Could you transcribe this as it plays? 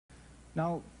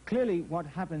Now, clearly what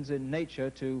happens in nature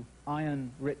to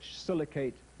iron-rich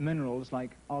silicate minerals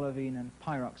like olivine and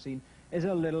pyroxene is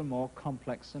a little more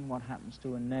complex than what happens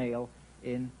to a nail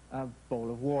in a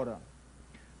bowl of water.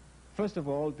 First of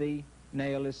all, the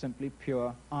nail is simply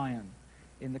pure iron.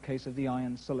 In the case of the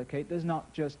iron silicate, there's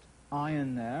not just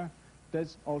iron there,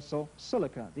 there's also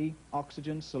silica, the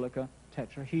oxygen-silica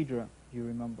tetrahedra, you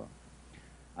remember.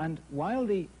 And while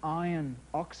the iron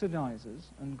oxidizes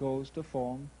and goes to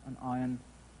form an iron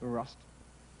rust,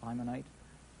 limonite,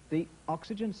 the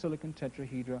oxygen-silicon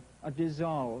tetrahedra are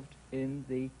dissolved in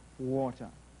the water.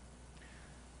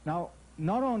 Now,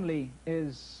 not only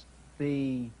is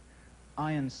the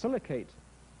iron silicate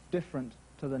different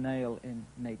to the nail in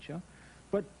nature,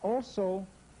 but also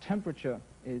temperature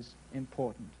is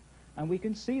important. And we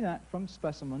can see that from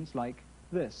specimens like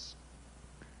this.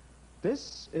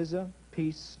 This is a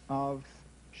piece of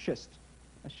schist,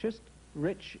 a schist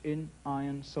rich in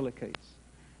iron silicates.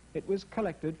 It was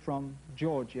collected from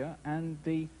Georgia, and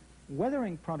the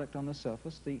weathering product on the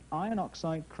surface, the iron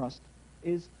oxide crust,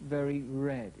 is very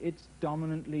red. It's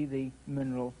dominantly the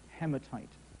mineral hematite.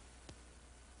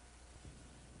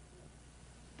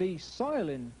 The soil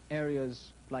in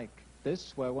areas like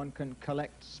this, where one can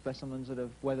collect specimens that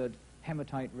have weathered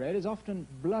hematite red, is often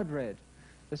blood red.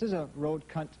 This is a road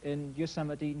cut in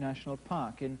Yosemite National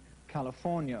Park in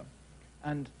California.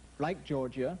 And like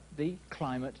Georgia, the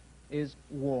climate is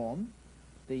warm,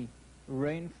 the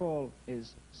rainfall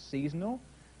is seasonal,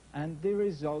 and the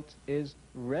result is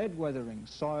red weathering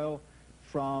soil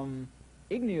from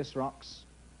igneous rocks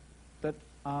that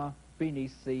are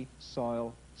beneath the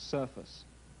soil surface.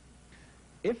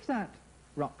 If that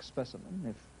rock specimen,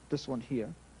 if this one here,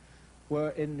 were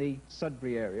in the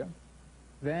Sudbury area,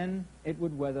 then it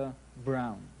would weather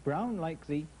brown. Brown like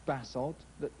the basalt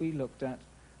that we looked at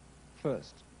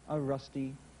first, a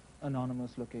rusty,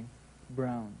 anonymous-looking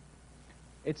brown.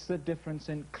 It's the difference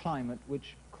in climate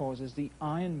which causes the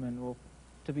iron mineral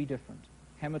to be different.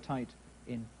 Hematite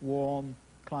in warm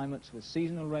climates with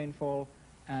seasonal rainfall,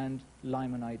 and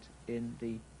limonite in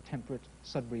the temperate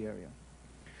Sudbury area.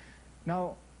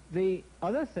 Now, the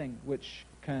other thing which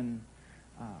can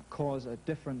cause a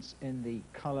difference in the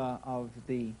color of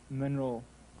the mineral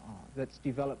that's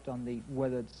developed on the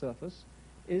weathered surface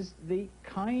is the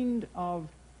kind of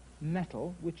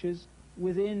metal which is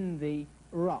within the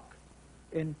rock.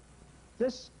 In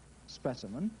this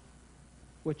specimen,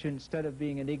 which instead of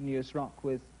being an igneous rock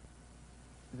with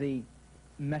the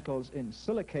metals in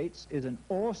silicates is an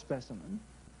ore specimen,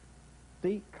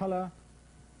 the color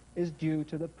is due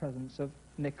to the presence of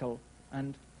nickel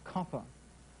and copper.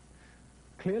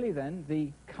 Clearly then, the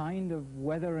kind of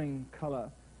weathering color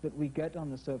that we get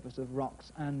on the surface of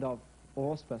rocks and of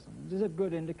ore specimens is a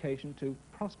good indication to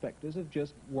prospectors of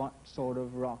just what sort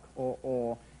of rock or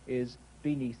ore is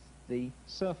beneath the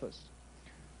surface.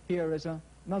 Here is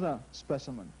another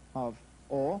specimen of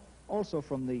ore, also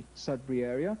from the Sudbury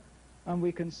area, and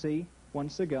we can see,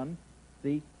 once again,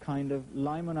 the kind of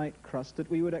limonite crust that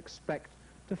we would expect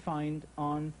to find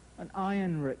on an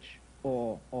iron-rich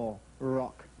ore or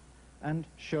rock. And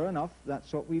sure enough,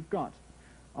 that's what we've got.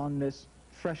 On this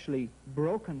freshly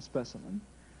broken specimen,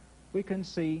 we can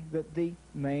see that the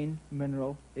main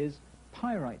mineral is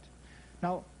pyrite.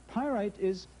 Now, pyrite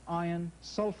is iron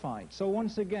sulphide. So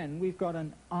once again, we've got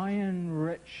an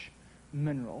iron-rich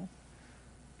mineral,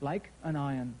 like an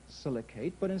iron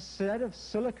silicate, but instead of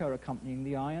silica accompanying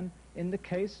the iron, in the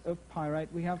case of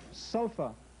pyrite, we have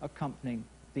sulfur accompanying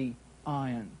the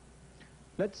iron.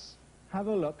 Let's have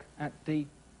a look at the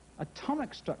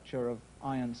atomic structure of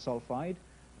iron sulfide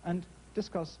and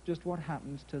discuss just what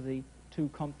happens to the two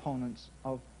components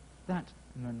of that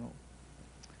mineral.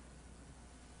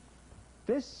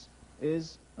 This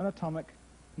is an atomic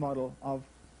model of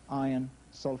iron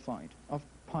sulfide, of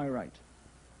pyrite.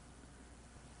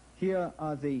 Here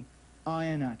are the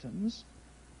iron atoms,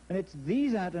 and it's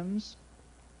these atoms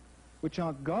which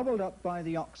are gobbled up by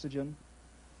the oxygen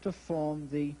to form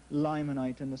the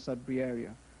limonite in the Sudbury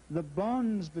area. The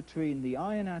bonds between the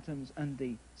iron atoms and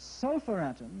the sulfur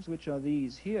atoms, which are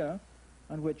these here,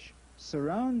 and which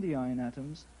surround the iron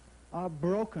atoms, are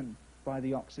broken by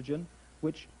the oxygen,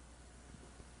 which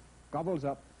gobbles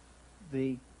up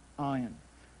the iron.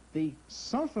 The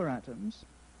sulfur atoms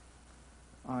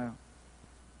are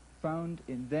found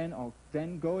in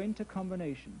then go into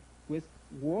combination with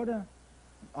water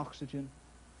and oxygen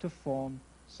to form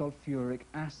sulfuric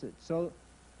acid. So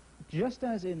just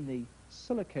as in the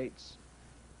silicates,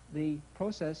 the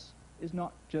process is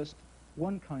not just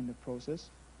one kind of process,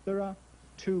 there are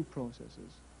two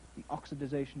processes: the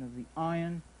oxidization of the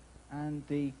iron and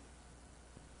the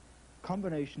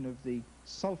combination of the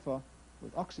sulfur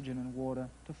with oxygen and water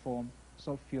to form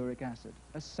sulfuric acid,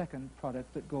 a second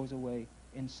product that goes away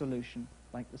in solution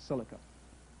like the silica.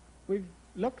 We've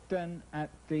looked then at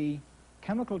the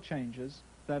chemical changes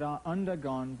that are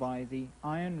undergone by the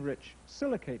iron-rich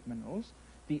silicate minerals.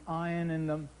 The iron in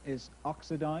them is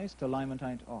oxidized to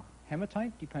limonite or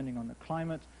hematite, depending on the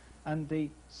climate, and the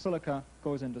silica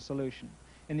goes into solution.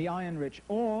 In the iron-rich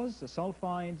ores, the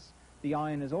sulfides, the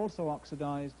iron is also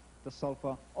oxidized, the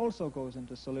sulfur also goes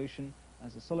into solution,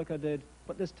 as the silica did,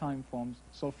 but this time forms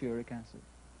sulfuric acid.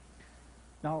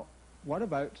 Now, what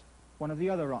about one of the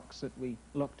other rocks that we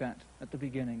looked at the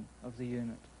beginning of the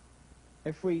unit?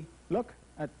 If we look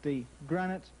at the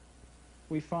granite,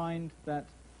 we find that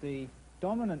the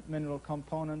dominant mineral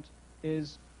component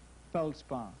is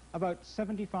feldspar. About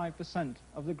 75%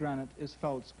 of the granite is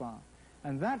feldspar.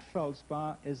 And that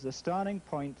feldspar is the starting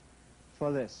point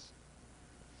for this,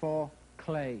 for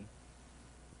clay.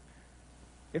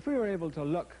 If we were able to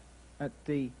look at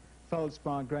the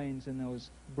feldspar grains in those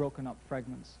broken up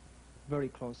fragments very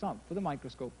close up, with a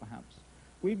microscope perhaps,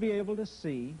 we'd be able to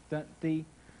see that the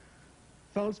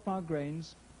feldspar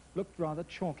grains looked rather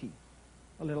chalky,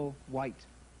 a little white.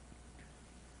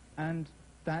 And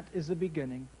that is the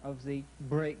beginning of the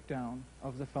breakdown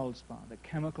of the feldspar, the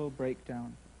chemical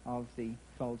breakdown of the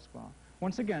feldspar.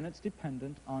 Once again, it's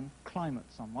dependent on climate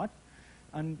somewhat,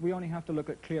 and we only have to look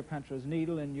at Cleopatra's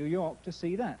Needle in New York to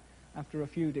see that. After a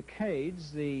few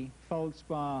decades, the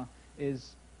feldspar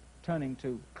is turning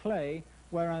to clay,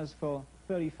 whereas for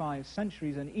 35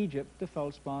 centuries in Egypt, the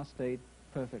feldspar stayed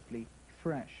perfectly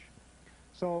fresh.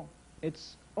 So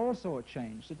it's also a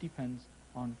change that depends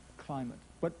on climate.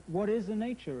 But what is the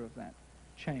nature of that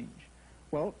change?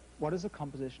 Well, what is the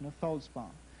composition of feldspar?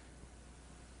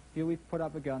 Here we've put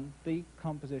up again the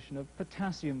composition of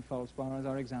potassium feldspar as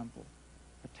our example.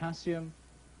 Potassium,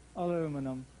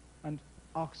 aluminum, and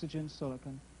oxygen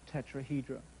silicon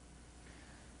tetrahedra.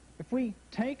 If we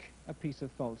take a piece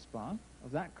of feldspar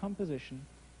of that composition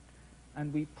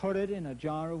and we put it in a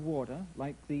jar of water,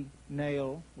 like the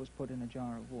nail was put in a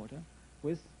jar of water,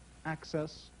 with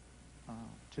access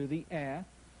to the air,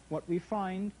 what we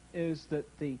find is that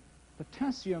the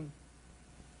potassium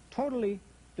totally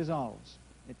dissolves.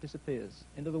 It disappears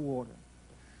into the water.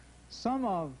 Some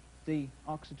of the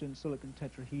oxygen silicon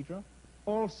tetrahedra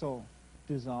also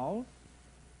dissolve,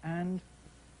 and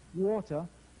water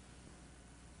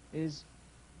is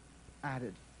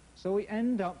added. So we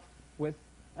end up with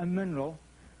a mineral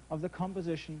of the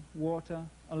composition water,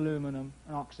 aluminum,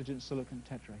 and oxygen silicon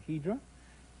tetrahedra,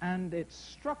 and its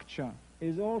structure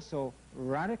is also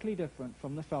radically different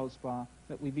from the feldspar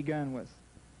that we began with.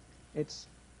 Its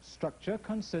structure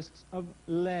consists of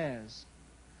layers.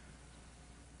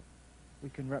 We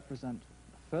can represent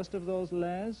the first of those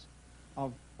layers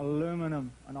of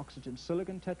aluminum and oxygen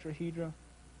silicon tetrahedra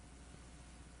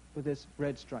with this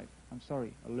red stripe. I'm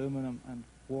sorry, aluminum and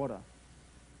water.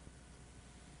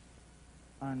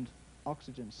 And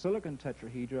oxygen silicon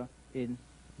tetrahedra in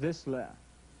this layer.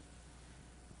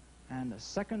 And a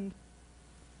second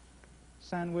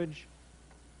sandwich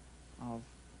of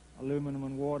aluminum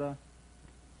and water,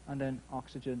 and then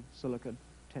oxygen silicon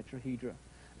tetrahedra.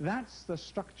 That's the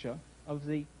structure of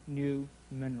the new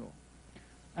mineral.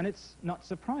 And it's not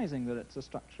surprising that it's the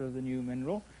structure of the new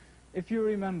mineral. If you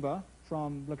remember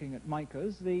from looking at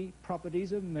micas, the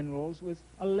properties of minerals with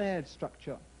a layered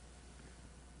structure.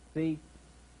 The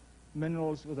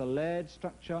minerals with a layered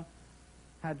structure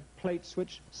had plates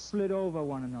which slid over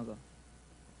one another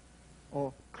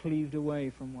or cleaved away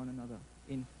from one another.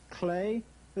 In clay,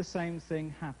 the same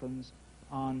thing happens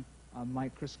on a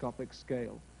microscopic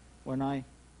scale. When I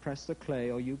press the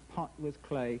clay or you pot with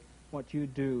clay, what you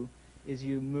do is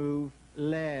you move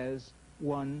layers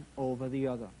one over the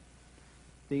other.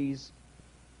 These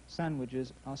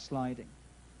sandwiches are sliding.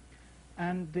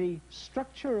 And the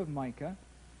structure of mica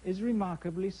is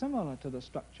remarkably similar to the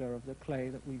structure of the clay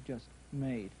that we've just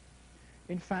made.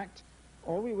 In fact,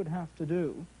 all we would have to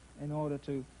do in order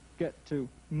to get to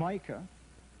mica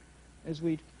is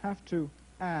we'd have to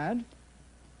add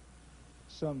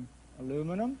some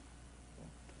aluminum,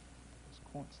 this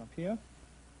quartz up here,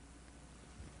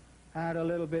 add a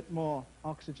little bit more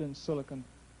oxygen silicon,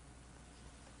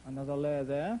 another layer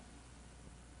there,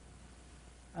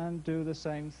 and do the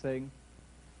same thing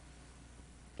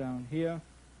down here.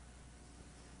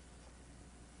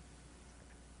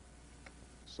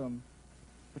 Some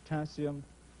potassium,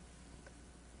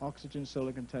 oxygen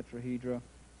silicon tetrahedra,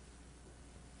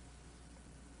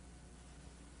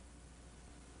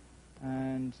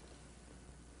 and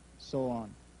so on.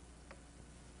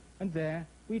 And there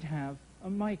we'd have a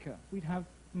mica. We'd have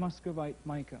muscovite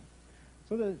mica.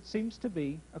 So there seems to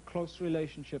be a close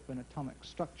relationship in atomic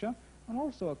structure and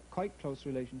also a quite close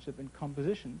relationship in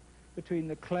composition between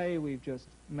the clay we've just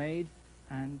made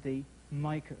and the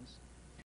micas.